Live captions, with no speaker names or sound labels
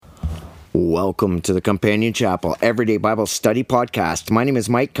Welcome to the Companion Chapel Everyday Bible Study Podcast. My name is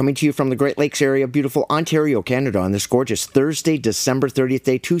Mike, coming to you from the Great Lakes area of beautiful Ontario, Canada, on this gorgeous Thursday, December 30th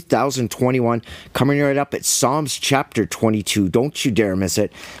day, 2021. Coming right up at Psalms chapter 22. Don't you dare miss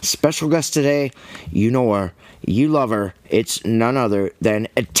it. Special guest today, you know her, you love her. It's none other than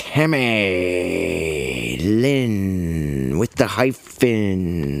Tammy Lynn with the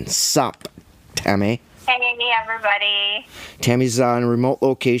hyphen. Sup, Tammy? Hey, everybody. Tammy's on a remote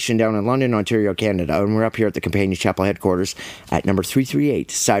location down in London, Ontario, Canada, and we're up here at the Companion Chapel headquarters at number 338,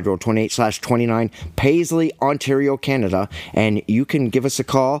 Side Road 28/29, Paisley, Ontario, Canada. And you can give us a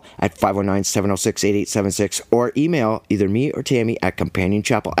call at 509-706-8876 or email either me or Tammy at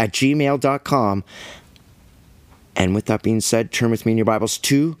companionchapel@gmail.com. And with that being said, turn with me in your Bibles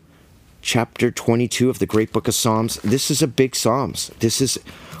to chapter 22 of the Great Book of Psalms. This is a big Psalms. This is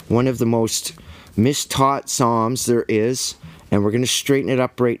one of the most mistaught Psalms there is, and we're going to straighten it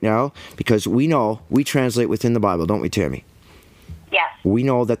up right now because we know we translate within the Bible, don't we, Tammy? Yes. We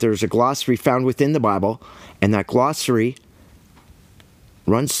know that there's a glossary found within the Bible, and that glossary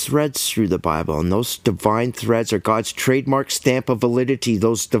runs threads through the Bible, and those divine threads are God's trademark stamp of validity.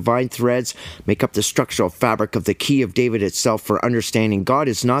 Those divine threads make up the structural fabric of the key of David itself for understanding God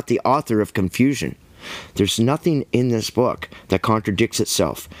is not the author of confusion. There's nothing in this book that contradicts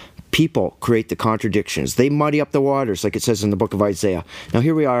itself. People create the contradictions. They muddy up the waters, like it says in the book of Isaiah. Now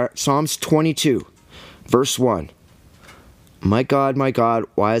here we are, Psalms 22, verse 1. My God,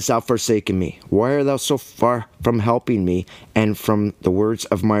 why hast thou forsaken me? Why art thou so far from helping me and from the words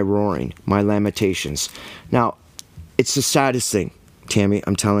of my roaring, my lamentations? Now, it's the saddest thing, Tammy,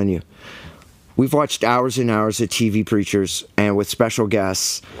 I'm telling you. We've watched hours and hours of TV preachers and with special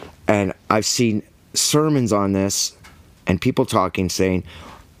guests, and I've seen sermons on this and people talking, saying,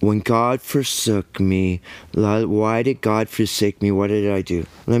 when God forsook me, why did God forsake me? What did I do?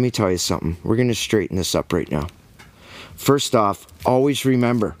 Let me tell you something. We're going to straighten this up right now. First off, always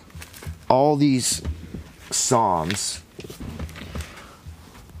remember, all these Psalms,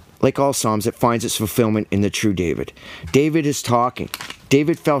 like all Psalms, it finds its fulfillment in the true David. David is talking.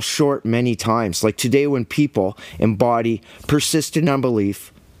 David fell short many times. Like today when people embody persistent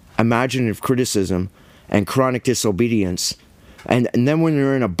unbelief, imaginative criticism, and chronic disobedience, and then when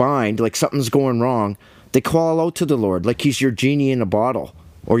they're in a bind, like something's going wrong, they call out to the Lord like he's your genie in a bottle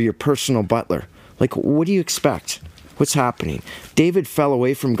or your personal butler. Like, what do you expect? What's happening? David fell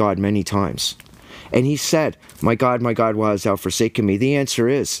away from God many times. And he said, my God, why hast thou forsaken me? The answer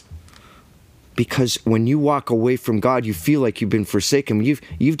is, because when you walk away from God, you feel like you've been forsaken.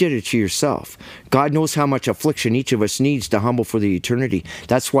 You've did it to yourself. God knows how much affliction each of us needs to humble for the eternity.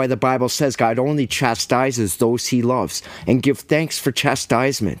 That's why the Bible says God only chastises those he loves. And give thanks for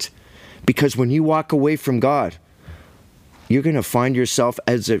chastisement. Because when you walk away from God, you're going to find yourself,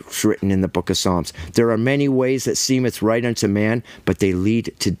 as it's written in the book of Psalms, there are many ways that seemeth right unto man, but they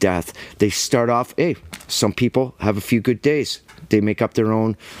lead to death. They start off, some people have a few good days. They make up their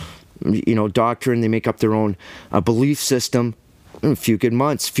own doctrine, they make up their own belief system, a few good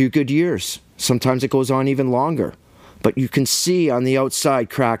months, few good years. Sometimes it goes on even longer. But you can see on the outside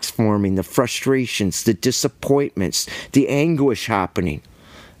cracks forming, the frustrations, the disappointments, the anguish happening.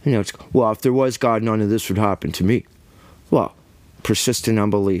 If there was God, none of this would happen to me. Well, persistent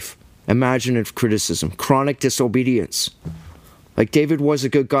unbelief, imaginative criticism, chronic disobedience. Like David was a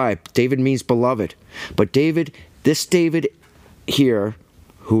good guy. David means beloved. But this David here,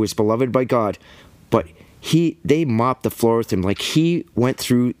 who is beloved by God, but they mopped the floor with him, like he went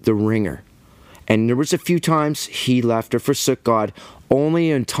through the ringer. And there was a few times he left or forsook God,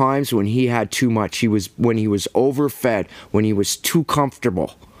 only in times when he had too much. When he was overfed, when he was too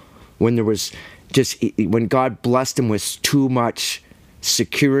comfortable, when God blessed him with too much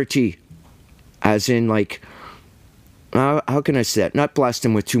security, as in how can I say that? Not blessed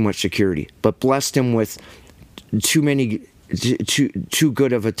him with too much security, but blessed him with too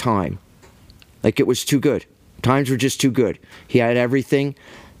good of a time. Like it was too good. Times were just too good. He had everything,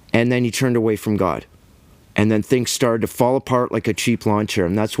 and then he turned away from God. And then things started to fall apart like a cheap lawn chair.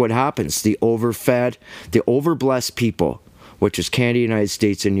 And that's what happens. The overfed, the overblessed people, which is Canada, United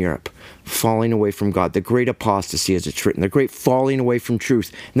States, and Europe, falling away from God. The great apostasy, as it's written. The great falling away from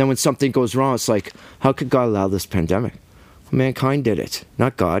truth. And then when something goes wrong, it's like, how could God allow this pandemic? Mankind did it,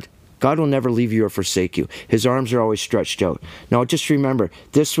 not God. God will never leave you or forsake you. His arms are always stretched out. Now, just remember,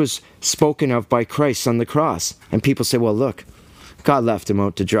 this was spoken of by Christ on the cross. And people say, well, look, God left him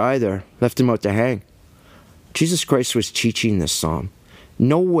out to dry there, left him out to hang. Jesus Christ was teaching this psalm.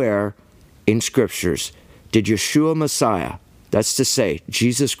 Nowhere in scriptures did Yeshua Messiah, that's to say,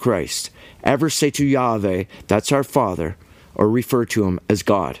 Jesus Christ, ever say to Yahweh, that's our Father, or refer to him as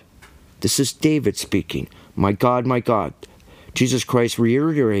God. This is David speaking. My God, my God. Jesus Christ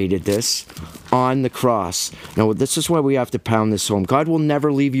reiterated this on the cross. Now, this is why we have to pound this home. God will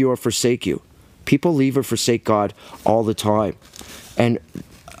never leave you or forsake you. People leave or forsake God all the time. And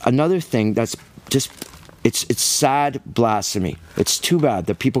another thing that's just, it's sad blasphemy. It's too bad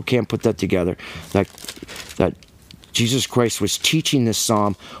that people can't put that together. That Jesus Christ was teaching this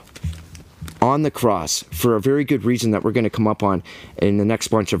psalm on the cross for a very good reason that we're going to come up on in the next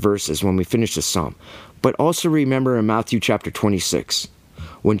bunch of verses when we finish this psalm. But also remember in Matthew chapter 26,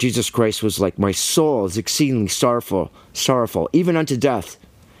 when Jesus Christ was like, my soul is exceedingly sorrowful, even unto death.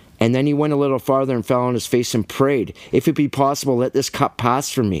 And then he went a little farther and fell on his face and prayed, if it be possible, let this cup pass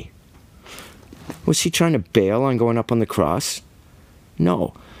from me. Was he trying to bail on going up on the cross?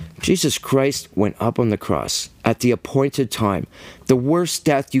 No. Jesus Christ went up on the cross at the appointed time. The worst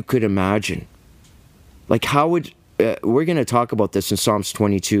death you could imagine. Like how would, we're going to talk about this in Psalms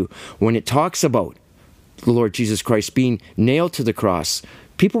 22, when it talks about the Lord Jesus Christ being nailed to the cross.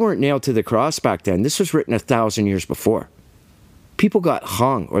 People weren't nailed to the cross back then. This was written 1,000 years before. People got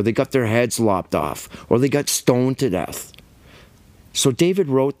hung, or they got their heads lopped off, or they got stoned to death. So David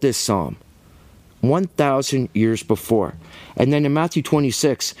wrote this psalm 1,000 years before. And then in Matthew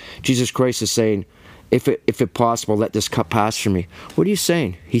 26, Jesus Christ is saying, if it possible, let this cup pass from me. What are you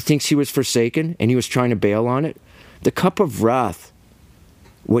saying? He thinks he was forsaken and he was trying to bail on it? The cup of wrath,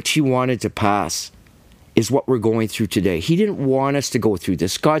 which he wanted to pass, is what we're going through today. He didn't want us to go through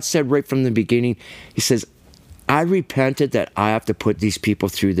this. God said right from the beginning, he says, I repented that I have to put these people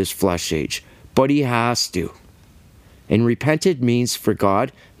through this flesh age, but he has to. And repented means for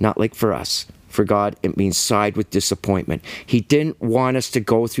God, not like for us. For God, it means side with disappointment. He didn't want us to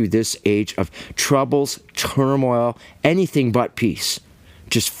go through this age of troubles, turmoil, anything but peace.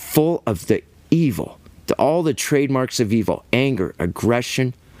 Just full of the evil, all the trademarks of evil, anger,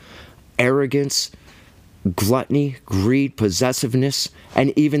 aggression, arrogance, gluttony, greed, possessiveness,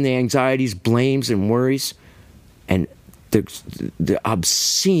 and even the anxieties, blames, and worries, and the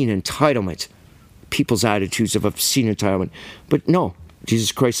obscene entitlement, people's attitudes of obscene entitlement. But no,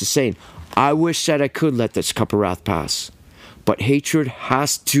 Jesus Christ is saying, I wish that I could let this cup of wrath pass. But hatred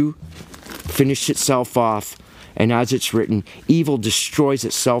has to finish itself off. And as it's written, evil destroys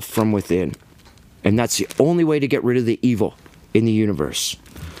itself from within. And that's the only way to get rid of the evil in the universe.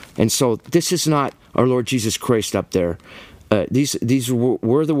 And so this is not our Lord Jesus Christ up there. These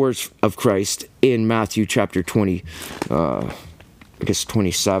were the words of Christ in Matthew chapter 20, I guess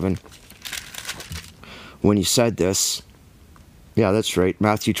 27. When he said this, yeah, that's right,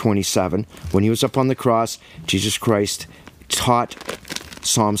 Matthew 27. When he was up on the cross, Jesus Christ taught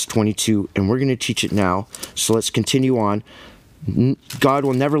Psalms 22, and we're going to teach it now. So let's continue on. God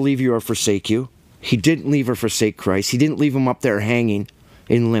will never leave you or forsake you. He didn't leave or forsake Christ. He didn't leave him up there hanging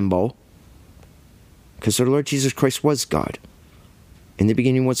in limbo. Because our Lord Jesus Christ was God. In the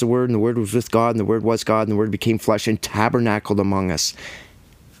beginning was the Word, and the Word was with God, and the Word was God, and the Word became flesh and tabernacled among us.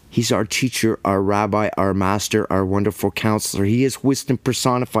 He's our teacher, our rabbi, our master, our wonderful counselor. He is wisdom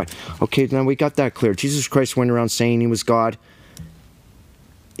personified. Okay, now we got that clear. Jesus Christ went around saying he was God.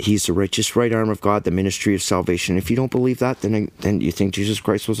 He's the righteous right arm of God, the ministry of salvation. If you don't believe that, then you think Jesus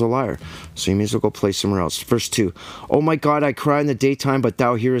Christ was a liar. So you may as well go play somewhere else. Verse 2. Oh my God, I cry in the daytime, but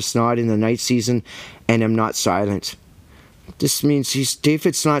thou hearest not, in the night season, and am not silent. This means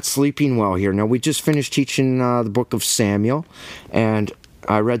David's not sleeping well here. Now, we just finished teaching the book of Samuel, and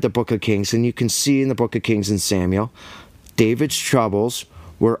I read the book of Kings, and you can see in the book of Kings and Samuel, David's troubles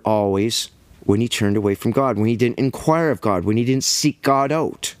were always when he turned away from God, when he didn't inquire of God, when he didn't seek God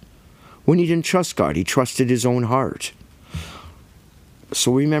out, when he didn't trust God. He trusted his own heart.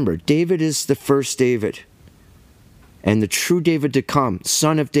 So remember, David is the first David, and the true David to come,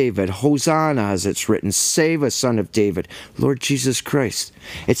 son of David, Hosanna, as it's written, save us, son of David, Lord Jesus Christ.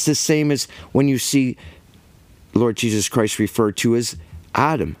 It's the same as when you see Lord Jesus Christ referred to as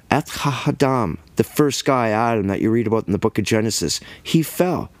Adam, Eth-ha-Adam, the first guy, Adam, that you read about in the book of Genesis. He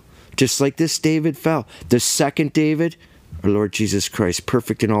fell, just like this David fell. The second David, our Lord Jesus Christ,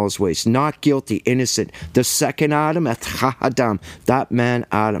 perfect in all his ways, not guilty, innocent. The second Adam, Eth-ha-Adam, that man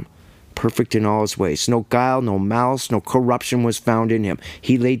Adam, perfect in all his ways. No guile, no malice, no corruption was found in him.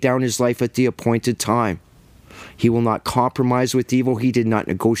 He laid down his life at the appointed time. He will not compromise with evil. He did not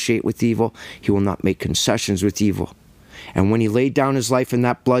negotiate with evil. He will not make concessions with evil. And when he laid down his life and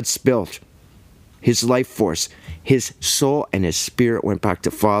that blood spilled, his life force, his soul and his spirit went back to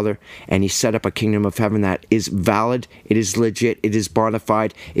Father, and he set up a kingdom of heaven that is valid, it is legit, it is bona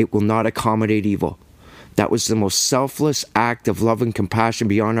fide, it will not accommodate evil. That was the most selfless act of love and compassion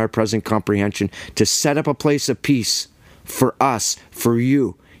beyond our present comprehension, to set up a place of peace for us, for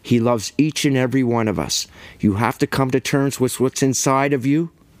you. He loves each and every one of us. You have to come to terms with what's inside of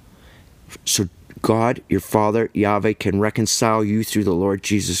you, so God, your Father, Yahweh, can reconcile you through the Lord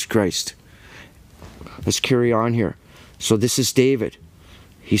Jesus Christ. Let's carry on here. So this is David.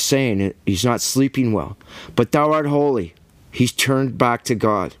 He's saying he's not sleeping well. But thou art holy. He's turned back to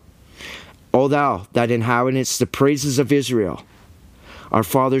God. O thou that inhabitest the praises of Israel. Our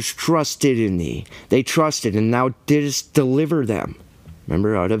fathers trusted in thee. They trusted, and thou didst deliver them.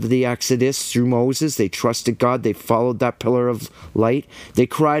 Remember, out of the Exodus through Moses, they trusted God. They followed that pillar of light. They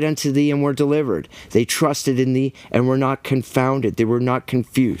cried unto thee and were delivered. They trusted in thee and were not confounded. They were not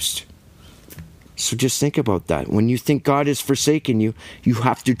confused. So just think about that. When you think God has forsaken you, you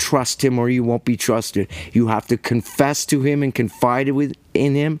have to trust him or you won't be trusted. You have to confess to him and confide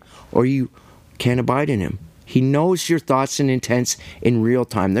in him, or you can't abide in him. He knows your thoughts and intents in real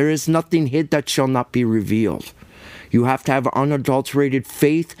time. There is nothing hid that shall not be revealed. You have to have unadulterated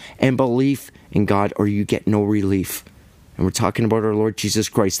faith and belief in God, or you get no relief. And we're talking about our Lord Jesus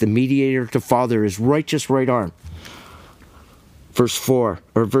Christ, the mediator to Father, his righteous right arm. Verse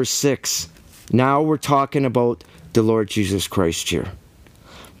 6. Now we're talking about the Lord Jesus Christ here.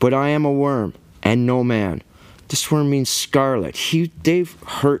 But I am a worm and no man. This worm means scarlet. They've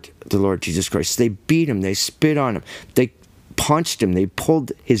hurt the Lord Jesus Christ. They beat him. They spit on him. They punched him. They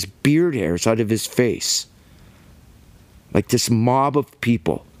pulled his beard hairs out of his face. Like this mob of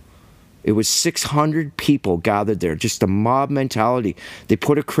people. It was 600 people gathered there. Just a mob mentality. They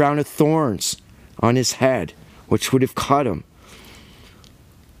put a crown of thorns on his head, which would have cut him.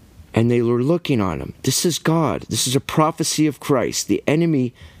 And they were looking on him. This is God. This is a prophecy of Christ. The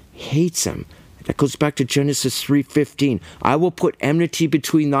enemy hates him. That goes back to Genesis 3:15. I will put enmity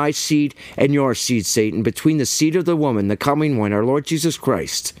between thy seed and your seed, Satan, between the seed of the woman, the coming one, our Lord Jesus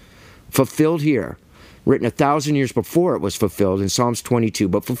Christ. Fulfilled here. Written 1,000 years before it was fulfilled in Psalms 22,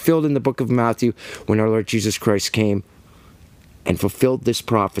 but fulfilled in the book of Matthew when our Lord Jesus Christ came and fulfilled this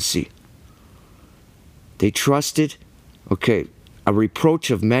prophecy. They trusted, a reproach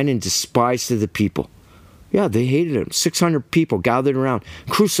of men and despise to the people. Yeah, they hated him. 600 people gathered around.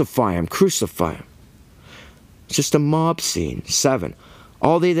 Crucify him, crucify him. It's just a mob scene. 7.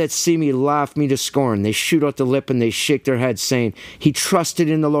 All they that see me laugh me to scorn. They shoot out the lip and they shake their heads, saying, he trusted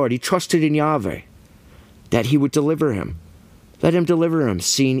in the Lord. He trusted in Yahweh, that he would deliver him. Let him deliver him,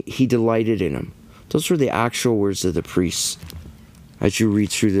 seeing he delighted in him. Those were the actual words of the priests as you read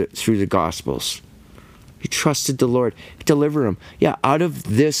through the Gospels. He trusted the Lord. Deliver him. Yeah, out of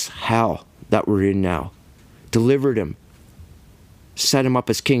this hell that we're in now. Delivered him. Set him up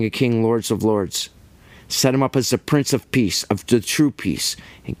as King of Kings, Lords of Lords. Set him up as the Prince of Peace, of the true peace.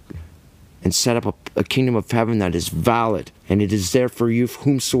 And set up a kingdom of heaven that is valid. And it is there for you,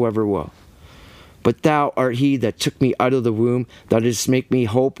 whomsoever will. But thou art he that took me out of the womb. Thou didst make me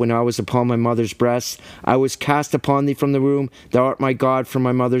hope when I was upon my mother's breast. I was cast upon thee from the womb. Thou art my God from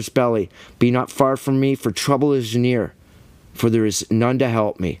my mother's belly. Be not far from me, for trouble is near. For there is none to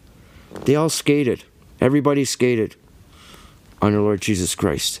help me. They all skated. Everybody skated on our Lord Jesus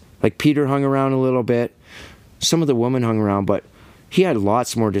Christ. Like Peter hung around a little bit. Some of the women hung around, but he had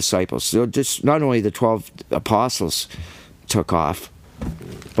lots more disciples. So just not only the 12 apostles took off,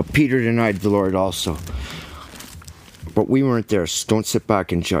 but Peter denied the Lord also. But we weren't there, so don't sit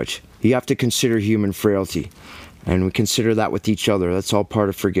back and judge. You have to consider human frailty. And we consider that with each other. That's all part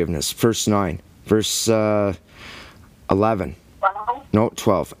of forgiveness. Verse 9. Verse 11. No,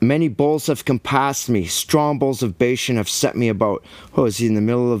 12. Many bulls have compassed me. Strong bulls of Bashan have set me about. Oh, is he in the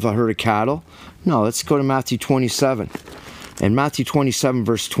middle of a herd of cattle? No, let's go to Matthew 27. And Matthew 27,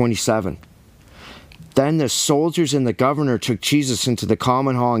 verse 27. Then the soldiers and the governor took Jesus into the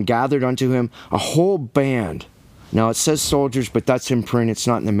common hall and gathered unto him a whole band. Now it says soldiers, but that's in print. It's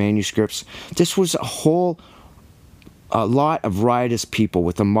not in the manuscripts. This was a lot of riotous people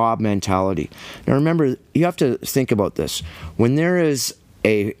with a mob mentality. Now remember, you have to think about this. When there is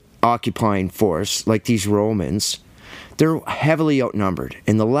a occupying force, like these Romans, they're heavily outnumbered.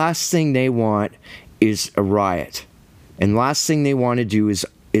 And the last thing they want is a riot. And last thing they want to do is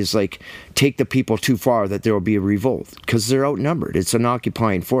like take the people too far that there will be a revolt, because they're outnumbered. It's an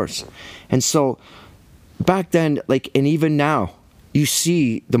occupying force. And so back then, and even now, you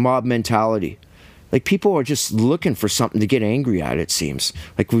see the mob mentality. Like, people are just looking for something to get angry at, it seems.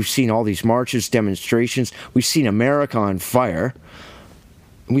 Like, we've seen all these marches, demonstrations. We've seen America on fire.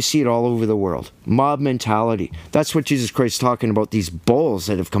 We see it all over the world. Mob mentality. That's what Jesus Christ is talking about, these bulls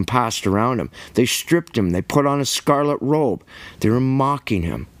that have compassed around him. They stripped him. They put on a scarlet robe. They were mocking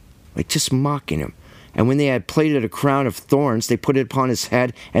him. Just mocking him. And when they had plaited a crown of thorns, they put it upon his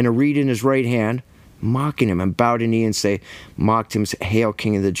head and a reed in his right hand. mocking him, and bowed a knee and mocked him, "Hail,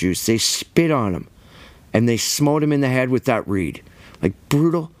 King of the Jews." They spit on him, and they smote him in the head with that reed. Like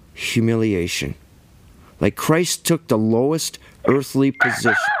brutal humiliation. Like Christ took the lowest earthly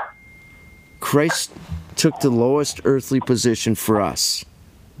position. Christ took the lowest earthly position for us.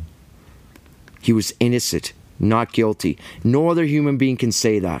 He was innocent, not guilty. No other human being can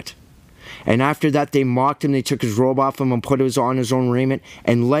say that. And after that, they mocked him. They took his robe off him and put it on his own raiment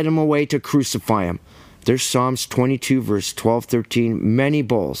and led him away to crucify him. There's Psalms 22, verse 12, 13. Many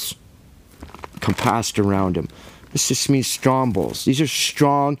bulls compassed around him. This just means strong bulls. These are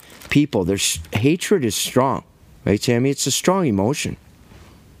strong people. Hatred is strong. Right, Tammy? It's a strong emotion.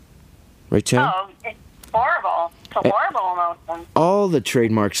 Right, Tam? Oh, it's horrible. It's a horrible emotion. All the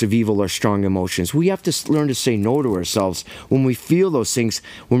trademarks of evil are strong emotions. We have to learn to say no to ourselves when we feel those things,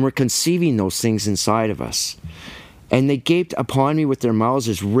 when we're conceiving those things inside of us. And they gaped upon me with their mouths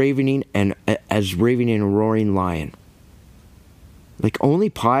as ravening and a roaring lion. Like only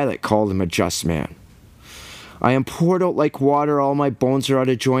Pilate called him a just man. I am poured out like water, all my bones are out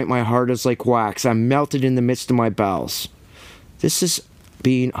of joint, my heart is like wax, I'm melted in the midst of my bowels. This is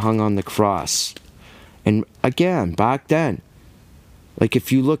being hung on the cross. And again, back then, like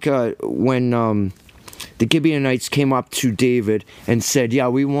if you look at when the Gibeonites came up to David and said, yeah,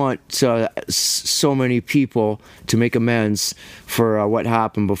 we want so many people to make amends for what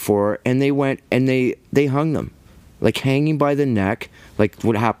happened before, and they went and they hung them, like hanging by the neck, like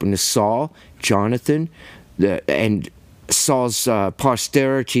what happened to Saul, Jonathan, and Saul's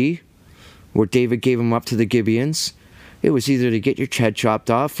posterity, where David gave him up to the Gibeons. It was either to get your head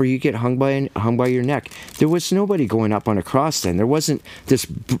chopped off or you get hung by your neck. There was nobody going up on a cross then. There wasn't this.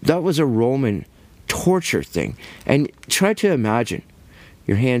 That was a Roman torture thing. And try to imagine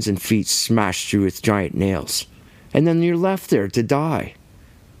your hands and feet smashed through with giant nails, and then you're left there to die.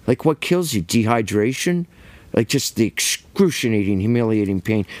 Like what kills you? Dehydration? Like just the excruciating, humiliating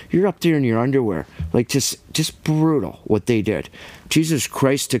pain. You're up there in your underwear. Like just brutal what they did. Jesus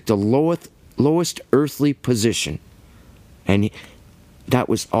Christ took the lowest earthly position. And that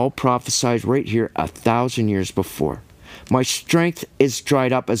was all prophesied right here 1,000 years before. My strength is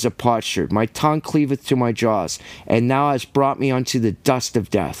dried up as a potsherd. My tongue cleaveth to my jaws. And thou hast brought me unto the dust of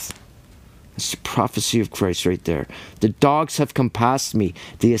death. That's the prophecy of Christ right there. The dogs have compassed me.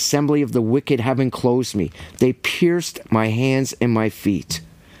 The assembly of the wicked have enclosed me. They pierced my hands and my feet.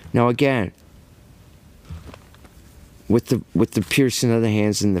 Now again, with the piercing of the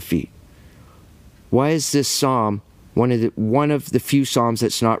hands and the feet. Why is this psalm one of the few psalms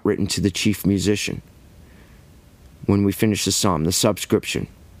that's not written to the chief musician? When we finish the psalm, the subscription.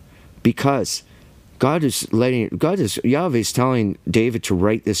 Because Yahweh is telling David to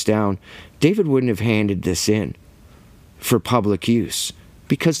write this down. David wouldn't have handed this in for public use,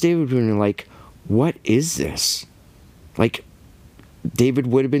 because David would have been like, what is this? Like, David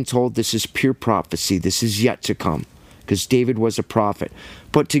would have been told this is pure prophecy, this is yet to come, because David was a prophet.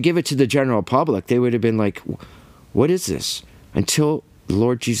 But to give it to the general public, they would have been like, what is this? Until the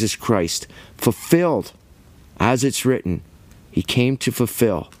Lord Jesus Christ fulfilled, as it's written, he came to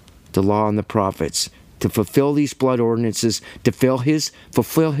fulfill the law and the prophets, to fulfill these blood ordinances, to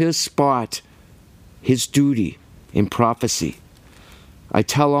fulfill his spot, his duty in prophecy. I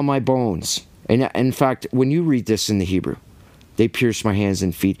tell all my bones. And in fact, when you read this in the Hebrew, they pierced my hands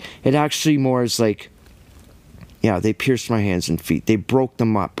and feet. It actually more is like, yeah, they pierced my hands and feet. They broke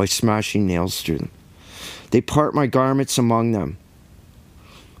them up by smashing nails through them. They part my garments among them.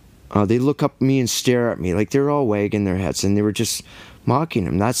 They look up at me and stare at me like they're all wagging their heads, and they were just mocking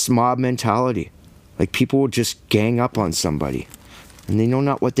him. That's mob mentality. Like people will just gang up on somebody, and they know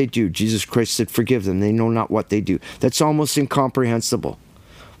not what they do. Jesus Christ said, forgive them. They know not what they do. That's almost incomprehensible.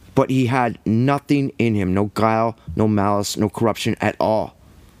 But he had nothing in him. No guile, no malice, no corruption at all.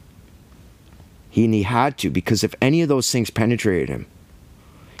 He had to, because if any of those things penetrated him,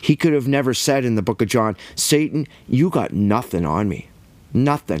 he could have never said in the book of John, Satan, you got nothing on me.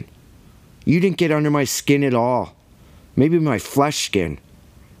 Nothing. You didn't get under my skin at all. Maybe my flesh skin.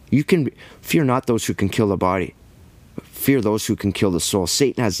 You can fear not those who can kill the body, but fear those who can kill the soul.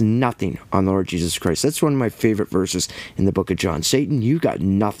 Satan has nothing on the Lord Jesus Christ. That's one of my favorite verses in the book of John. Satan, you got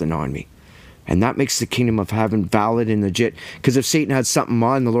nothing on me. And that makes the kingdom of heaven valid and legit. Because if Satan had something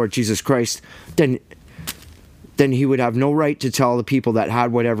on the Lord Jesus Christ, then he would have no right to tell the people that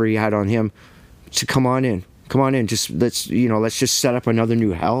had whatever he had on him to come on in. Come on in. Let's just set up another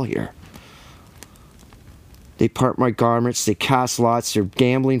new hell here. They part my garments, they cast lots, they're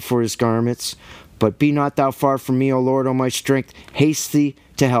gambling for his garments. But be not thou far from me, O Lord, O my strength. Haste thee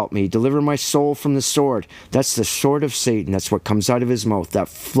to help me. Deliver my soul from the sword. That's the sword of Satan. That's what comes out of his mouth. That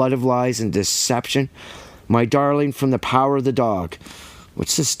flood of lies and deception. My darling from the power of the dog.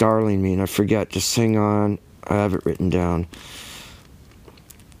 What's this darling mean? I forget. Just hang on. I have it written down.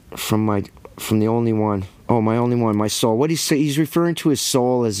 From the only one. Oh, my only one, my soul. What he's saying, he's referring to his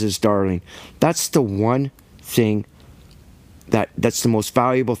soul as his darling. That's the one thing that's the most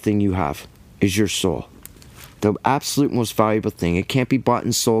valuable thing you have, is your soul. The absolute most valuable thing. It can't be bought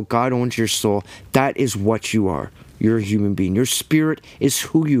and sold. God owns your soul. That is what you are. You're a human being. Your spirit is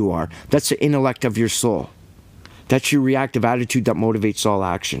who you are. That's the intellect of your soul. That's your reactive attitude that motivates all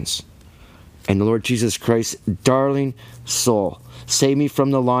actions. And the Lord Jesus Christ, darling soul, save me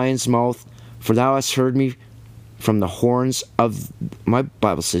from the lion's mouth, for thou hast heard me from the horns of... My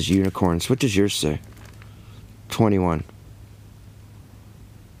Bible says unicorns. What does yours say? 21.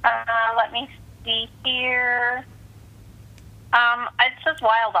 Let me see here. It says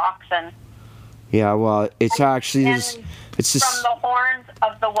wild oxen. Yeah, well, it's actually... It's from the horns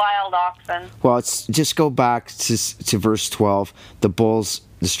of the wild oxen. Well, it's just go back to verse 12. The bulls,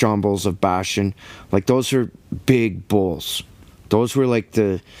 the strong bulls of Bashan. Like, those are big bulls. Those were like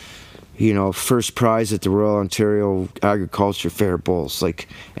the... first prize at the Royal Ontario Agriculture Fair bulls. Like,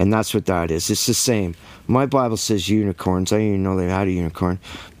 and that's what that is. It's the same. My Bible says unicorns. I didn't even know they had a unicorn.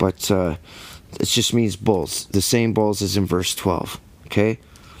 But it just means bulls. The same bulls as in verse 12. Okay?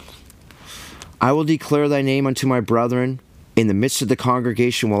 I will declare thy name unto my brethren. In the midst of the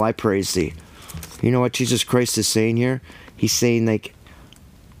congregation will I praise thee. You know what Jesus Christ is saying here? He's saying, like,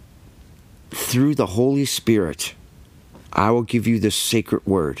 through the Holy Spirit, I will give you this sacred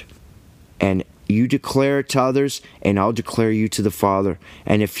word. And you declare it to others, and I'll declare you to the Father.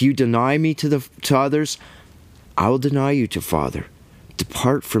 And if you deny me to others, I will deny you to Father.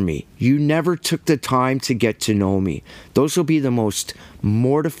 Depart from me. You never took the time to get to know me. Those will be the most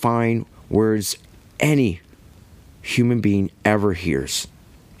mortifying words any human being ever hears.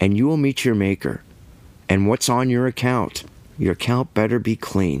 And you will meet your Maker. And what's on your account? Your account better be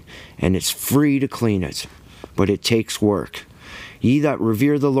clean. And it's free to clean it. But it takes work. Ye that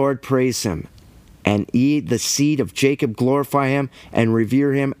revere the Lord, praise him. And ye, the seed of Jacob, glorify him and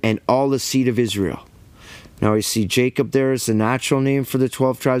revere him, and all the seed of Israel. Now you see Jacob there is the natural name for the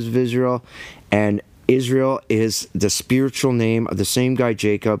 12 tribes of Israel. And Israel is the spiritual name of the same guy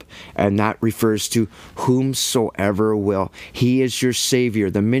Jacob. And that refers to whomsoever will. He is your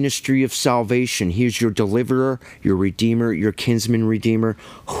Savior, the ministry of salvation. He is your deliverer, your redeemer, your kinsman redeemer.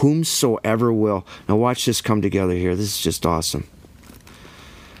 Whomsoever will. Now watch this come together here. This is just awesome.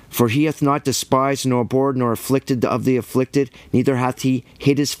 For he hath not despised, nor abhorred, nor afflicted of the afflicted, neither hath he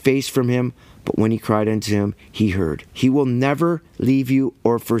hid his face from him. But when he cried unto him, he heard. He will never leave you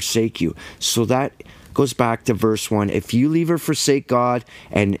or forsake you. So that goes back to verse 1. If you leave or forsake God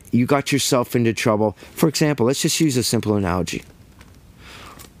and you got yourself into trouble, for example, let's just use a simple analogy.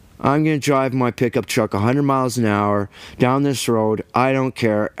 I'm going to drive my pickup truck 100 miles an hour down this road. I don't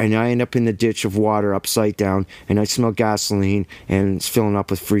care. And I end up in the ditch of water upside down. And I smell gasoline and it's filling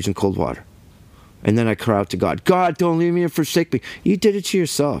up with freezing cold water. And then I cry out to God, God, don't leave me or forsake me. You did it to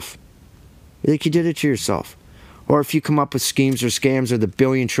yourself. Like, you did it to yourself. Or if you come up with schemes or scams or the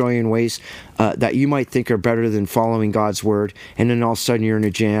billion trillion ways that you might think are better than following God's word. And then all of a sudden you're in a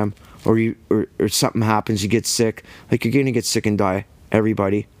jam. Or something happens, you get sick. Like, you're going to get sick and die.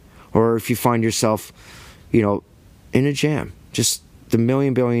 Everybody. Or if you find yourself, in a jam, just the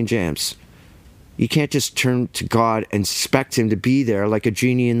million billion jams. You can't just turn to God and expect him to be there like a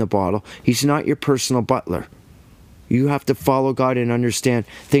genie in the bottle. He's not your personal butler. You have to follow God and understand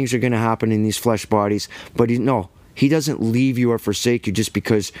things are going to happen in these flesh bodies. But he doesn't leave you or forsake you just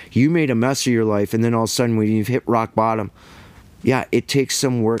because you made a mess of your life and then all of a sudden when you've hit rock bottom, yeah, it takes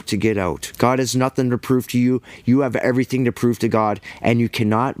some work to get out. God has nothing to prove to you. You have everything to prove to God. And you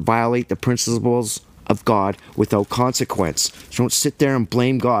cannot violate the principles of God without consequence. So don't sit there and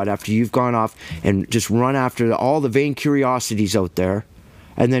blame God after you've gone off and just run after all the vain curiosities out there.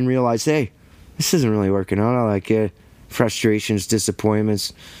 And then realize, hey, this isn't really working out. I like it. Frustrations,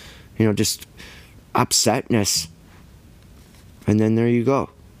 disappointments, just upsetness. And then there you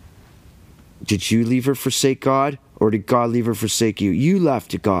go. Did you leave or forsake God? Or did God leave or forsake you? You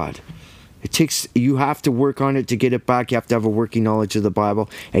left God. You have to work on it to get it back. You have to have a working knowledge of the Bible.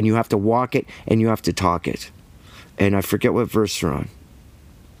 And you have to walk it and you have to talk it. And I forget what verse you're on.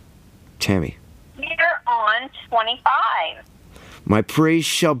 Tammy. You're on 25. My praise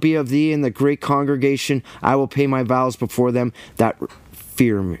shall be of thee in the great congregation. I will pay my vows before them that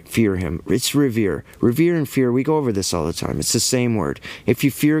fear him. It's revere. Revere and fear, we go over this all the time. It's the same word. If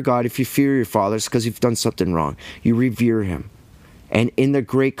you fear God, if you fear your father, it's because you've done something wrong. You revere him. and in the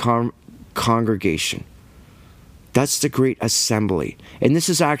great congregation. That's the great assembly. And this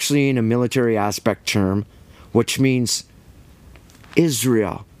is actually in a military aspect term, which means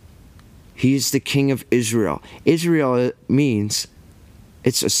Israel. He's the king of Israel. Israel means,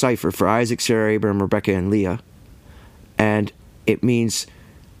 it's a cipher for Isaac, Sarah, Abraham, Rebecca, and Leah. And it means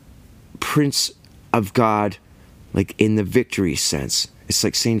Prince of God, like in the victory sense. It's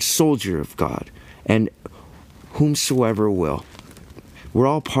like saying soldier of God. And whomsoever will. We're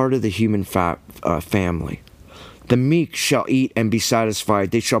all part of the human family. The meek shall eat and be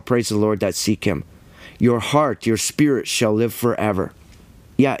satisfied. They shall praise the Lord that seek him. Your heart, your spirit shall live forever.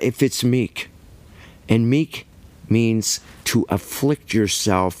 Yeah, if it's meek. And meek means to afflict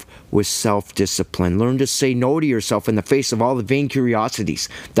yourself with self-discipline. Learn to say no to yourself in the face of all the vain curiosities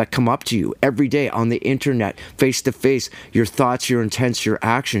that come up to you every day on the internet, face to face, your thoughts, your intents, your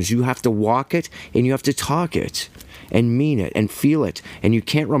actions. You have to walk it and you have to talk it and mean it and feel it. And you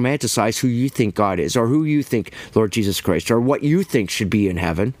can't romanticize who you think God is or who you think Lord Jesus Christ or what you think should be in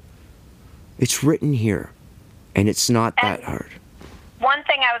heaven. It's written here, and it's not that hard. One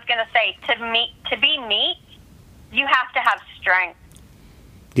thing I was going to say, to be meek, you have to have strength.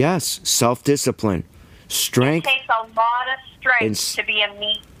 Yes, self-discipline. Strength. It takes a lot of strength to be a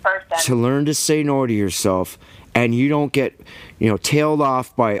meek person. To learn to say no to yourself, and you don't get, tailed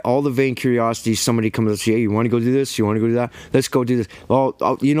off by all the vain curiosities. Somebody comes and says, "Hey, you want to go do this? You want to go do that? Let's go do this." Well,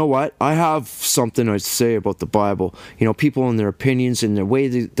 you know what? I have something to say about the Bible. People and their opinions and the way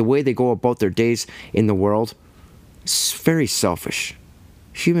they go about their days in the world. It's very selfish.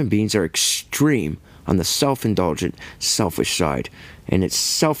 Human beings are extreme on the self-indulgent, selfish side. And it's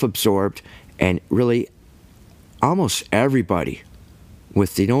self-absorbed, and really almost everybody,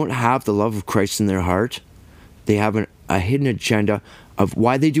 they don't have the love of Christ in their heart, they have a hidden agenda of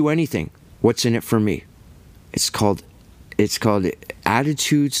why they do anything. What's in it for me? It's called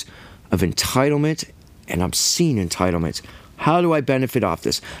attitudes of entitlement and obscene entitlement. How do I benefit off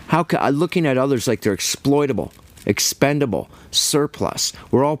this? How can I'm looking at others like they're exploitable, expendable, surplus.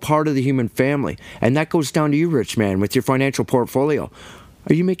 We're all part of the human family. And that goes down to you, rich man, with your financial portfolio.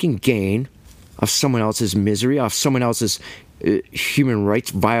 Are you making gain of someone else's misery, off someone else's human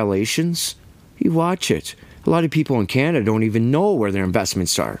rights violations? You watch it. A lot of people in Canada don't even know where their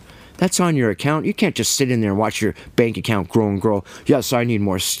investments are. That's on your account. You can't just sit in there and watch your bank account grow and grow. Yes, I need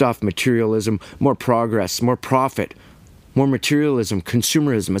more stuff, materialism, more progress, more profit, more materialism,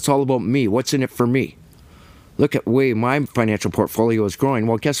 consumerism. It's all about me. What's in it for me? Look at the way my financial portfolio is growing.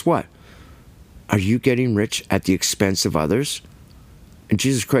 Well, guess what? Are you getting rich at the expense of others? And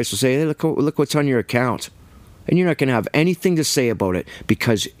Jesus Christ will say, "Hey, look what's on your account." And you're not going to have anything to say about it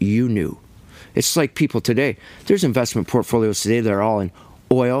because you knew. It's like people today. There's investment portfolios today that are all in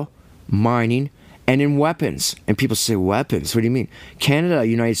oil, mining, and in weapons. And people say, weapons? What do you mean? Canada,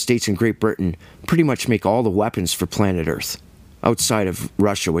 United States, and Great Britain pretty much make all the weapons for planet Earth, outside of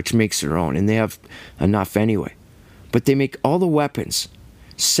Russia, which makes their own, and they have enough anyway. But they make all the weapons,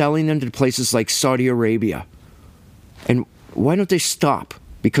 selling them to places like Saudi Arabia. And why don't they stop?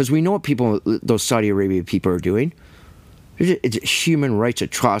 Because we know what those Saudi Arabia people are doing. It's human rights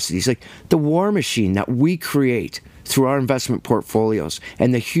atrocities, like the war machine that we create through our investment portfolios,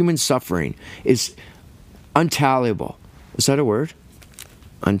 and the human suffering is untaliable. Is that a word?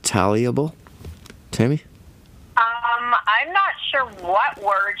 Untaliable? Tammy? I'm not sure what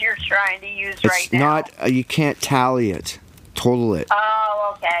word you're trying to use right now. It's not, you can't tally it, total it.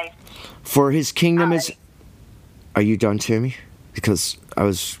 Oh, okay. For his kingdom is... Are you done, Tammy? Because I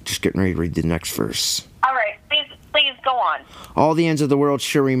was just getting ready to read the next verse. All right, please go on. All the ends of the world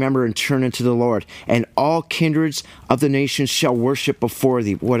shall remember and turn unto the Lord, and all kindreds of the nations shall worship before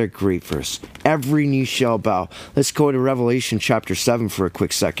thee. What a great verse. Every knee shall bow. Let's go to Revelation chapter 7 for a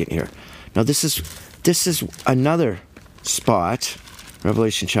quick second here. Now this is another spot.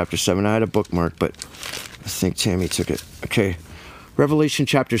 Revelation chapter 7. I had a bookmark, but I think Tammy took it. Okay. Revelation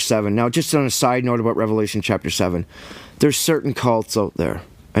chapter 7. Now, just on a side note about Revelation chapter 7, there's certain cults out there,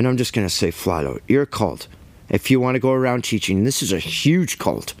 and I'm just going to say flat out, you're a cult. If you want to go around teaching, and this is a huge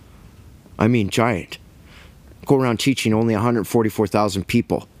cult, I mean giant, go around teaching only 144,000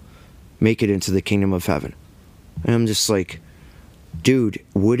 people make it into the kingdom of heaven. And I'm just like, dude,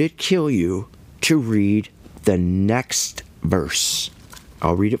 would it kill you to read the next verse?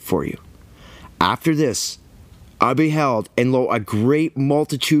 I'll read it for you. After this, I beheld, and lo, a great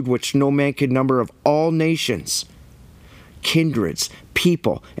multitude which no man could number, of all nations, kindreds,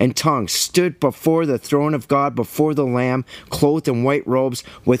 people, and tongues, stood before the throne of God, before the Lamb, clothed in white robes,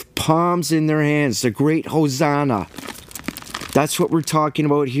 with palms in their hands, the great Hosanna. That's what we're talking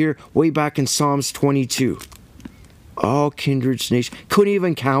about here, way back in Psalms 22. All kindreds, nations. Couldn't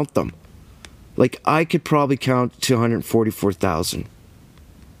even count them. Like, I could probably count to 144,000.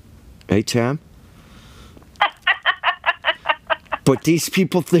 Hey, Tam? But these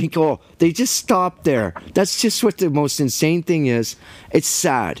people think, oh, they just stop there. That's just what the most insane thing is. It's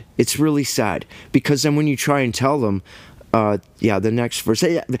sad. It's really sad. Because then when you try and tell them, the next verse,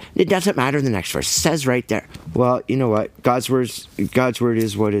 it doesn't matter the next verse. It says right there. Well, you know what? God's word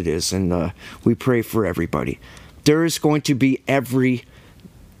is what it is. And we pray for everybody. There is going to be every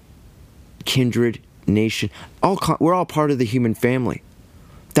kindred nation. We're all part of the human family.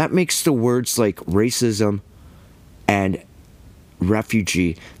 That makes the words like racism and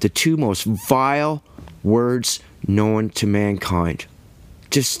refugee the two most vile words known to mankind.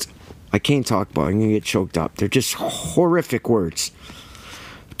 I can't talk about it. I'm going to get choked up. They're just horrific words.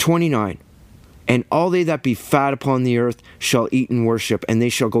 29. And all they that be fat upon the earth shall eat and worship, and they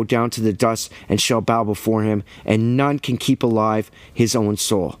shall go down to the dust and shall bow before him, and none can keep alive his own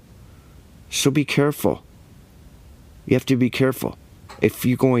soul. So be careful. You have to be careful. If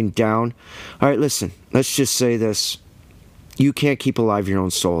you're going down... All right, listen. Let's just say this. You can't keep alive your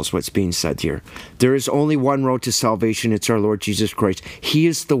own soul, is what's being said here. There is only one road to salvation. It's our Lord Jesus Christ. He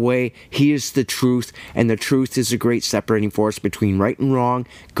is the way. He is the truth. And the truth is a great separating force between right and wrong,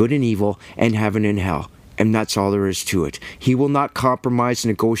 good and evil, and heaven and hell. And that's all there is to it. He will not compromise,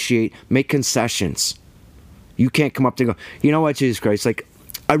 negotiate, make concessions. You can't come up to go, you know what, Jesus Christ, like,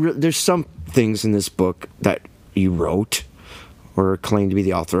 there's some things in this book that you wrote or claim to be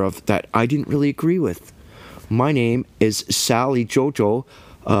the author of that I didn't really agree with. My name is Sally Jojo,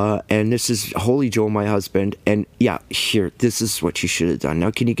 and this is Holy Joe, my husband. And yeah, here, this is what you should have done. Now,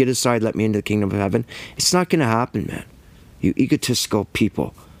 can you get aside, let me into the kingdom of heaven? It's not going to happen, man. You egotistical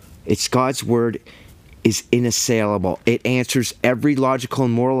people. It's God's word is inassailable. It answers every logical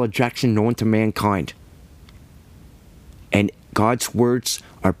and moral objection known to mankind. And God's words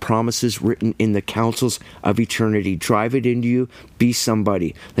are promises written in the councils of eternity. Drive it into you. Be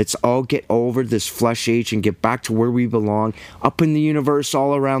somebody. Let's all get over this flesh age and get back to where we belong. Up in the universe,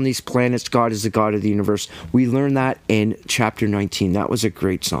 all around these planets, God is the God of the universe. We learned that in chapter 19. That was a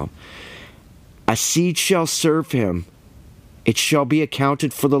great psalm. A seed shall serve him. It shall be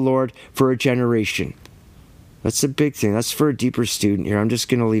accounted for the Lord for a generation. That's a big thing. That's for a deeper student here. I'm just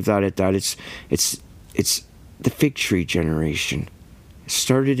going to leave that at that. It's the fig tree generation. It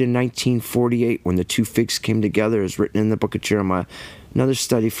started in 1948 when the two figs came together, as written in the book of Jeremiah. Another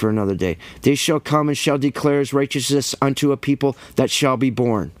study for another day. They shall come and shall declare his righteousness unto a people that shall be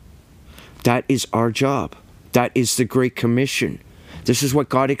born. That is our job. That is the Great Commission. This is what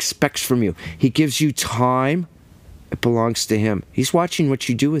God expects from you. He gives you time. It belongs to him. He's watching what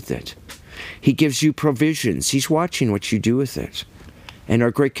you do with it. He gives you provisions. He's watching what you do with it. And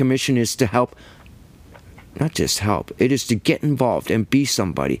our Great Commission is to help. Not just help. It is to get involved and be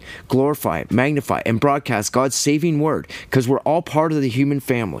somebody. Glorify, magnify, and broadcast God's saving word. Because we're all part of the human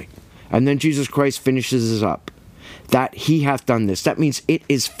family. And then Jesus Christ finishes us up. That he hath done this. That means it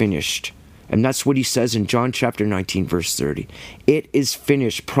is finished. And that's what he says in John chapter 19, verse 30. It is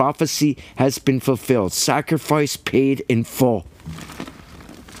finished. Prophecy has been fulfilled. Sacrifice paid in full.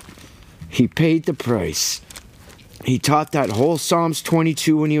 He paid the price. He taught that whole Psalms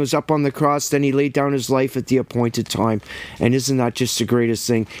 22 when he was up on the cross. Then he laid down his life at the appointed time. And isn't that just the greatest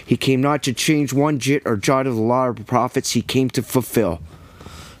thing? He came not to change one jot or jot of the law or the prophets. He came to fulfill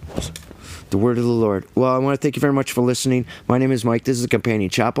the word of the Lord. Well, I want to thank you very much for listening. My name is Mike. This is the Companion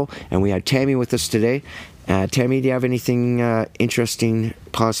Chapel. And we had Tammy with us today. Tammy, do you have anything interesting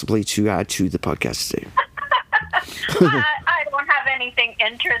possibly to add to the podcast today? I don't have anything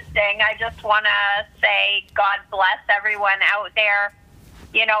interesting. I just want to say God bless everyone out there.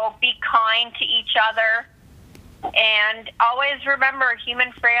 You know, be kind to each other. And always remember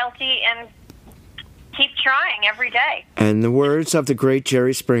human frailty and keep trying every day. And the words of the great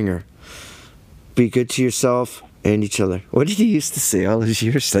Jerry Springer. Be good to yourself and each other. What did he used to say all those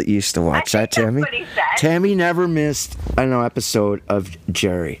years that you used to watch that, Tammy? That's what he said. Tammy never missed an episode of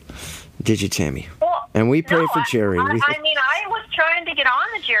Jerry. Did you, Tammy? Well, and we pray for Jerry. I mean, I was trying to get on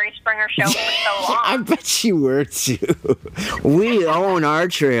the Jerry Springer show for so long. I bet you were, too. We own our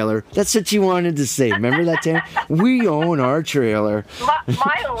trailer. That's what you wanted to say. Remember that, Tammy? We own our trailer.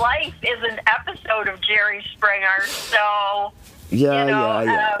 My life is an episode of Jerry Springer, so...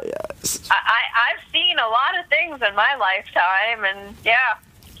 Yeah. I've seen a lot of things in my lifetime, and yeah.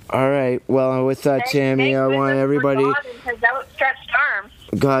 All right. Well, with that, Tammy, I want everybody. God and his outstretched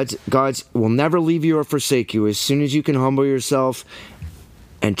arms. God's will never leave you or forsake you. As soon as you can humble yourself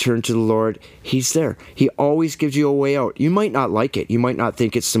and turn to the Lord, he's there. He always gives you a way out. You might not like it. You might not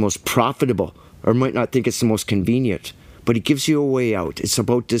think it's the most profitable or might not think it's the most convenient, but he gives you a way out. It's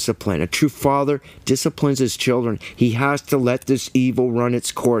about discipline. A true father disciplines his children. He has to let this evil run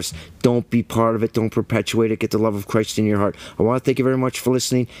its course. Don't be part of it. Don't perpetuate it. Get the love of Christ in your heart. I want to thank you very much for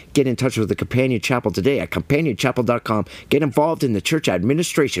listening. Get in touch with the Companion Chapel today at companionchapel.com. Get involved in the church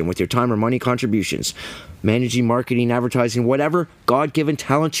administration with your time or money contributions. Managing, marketing, advertising, whatever God-given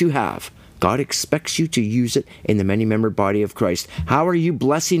talent you have, God expects you to use it in the many-membered body of Christ. How are you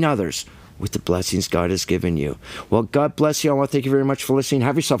blessing others with the blessings God has given you? Well, God bless you. I want to thank you very much for listening.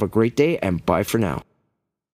 Have yourself a great day, and bye for now.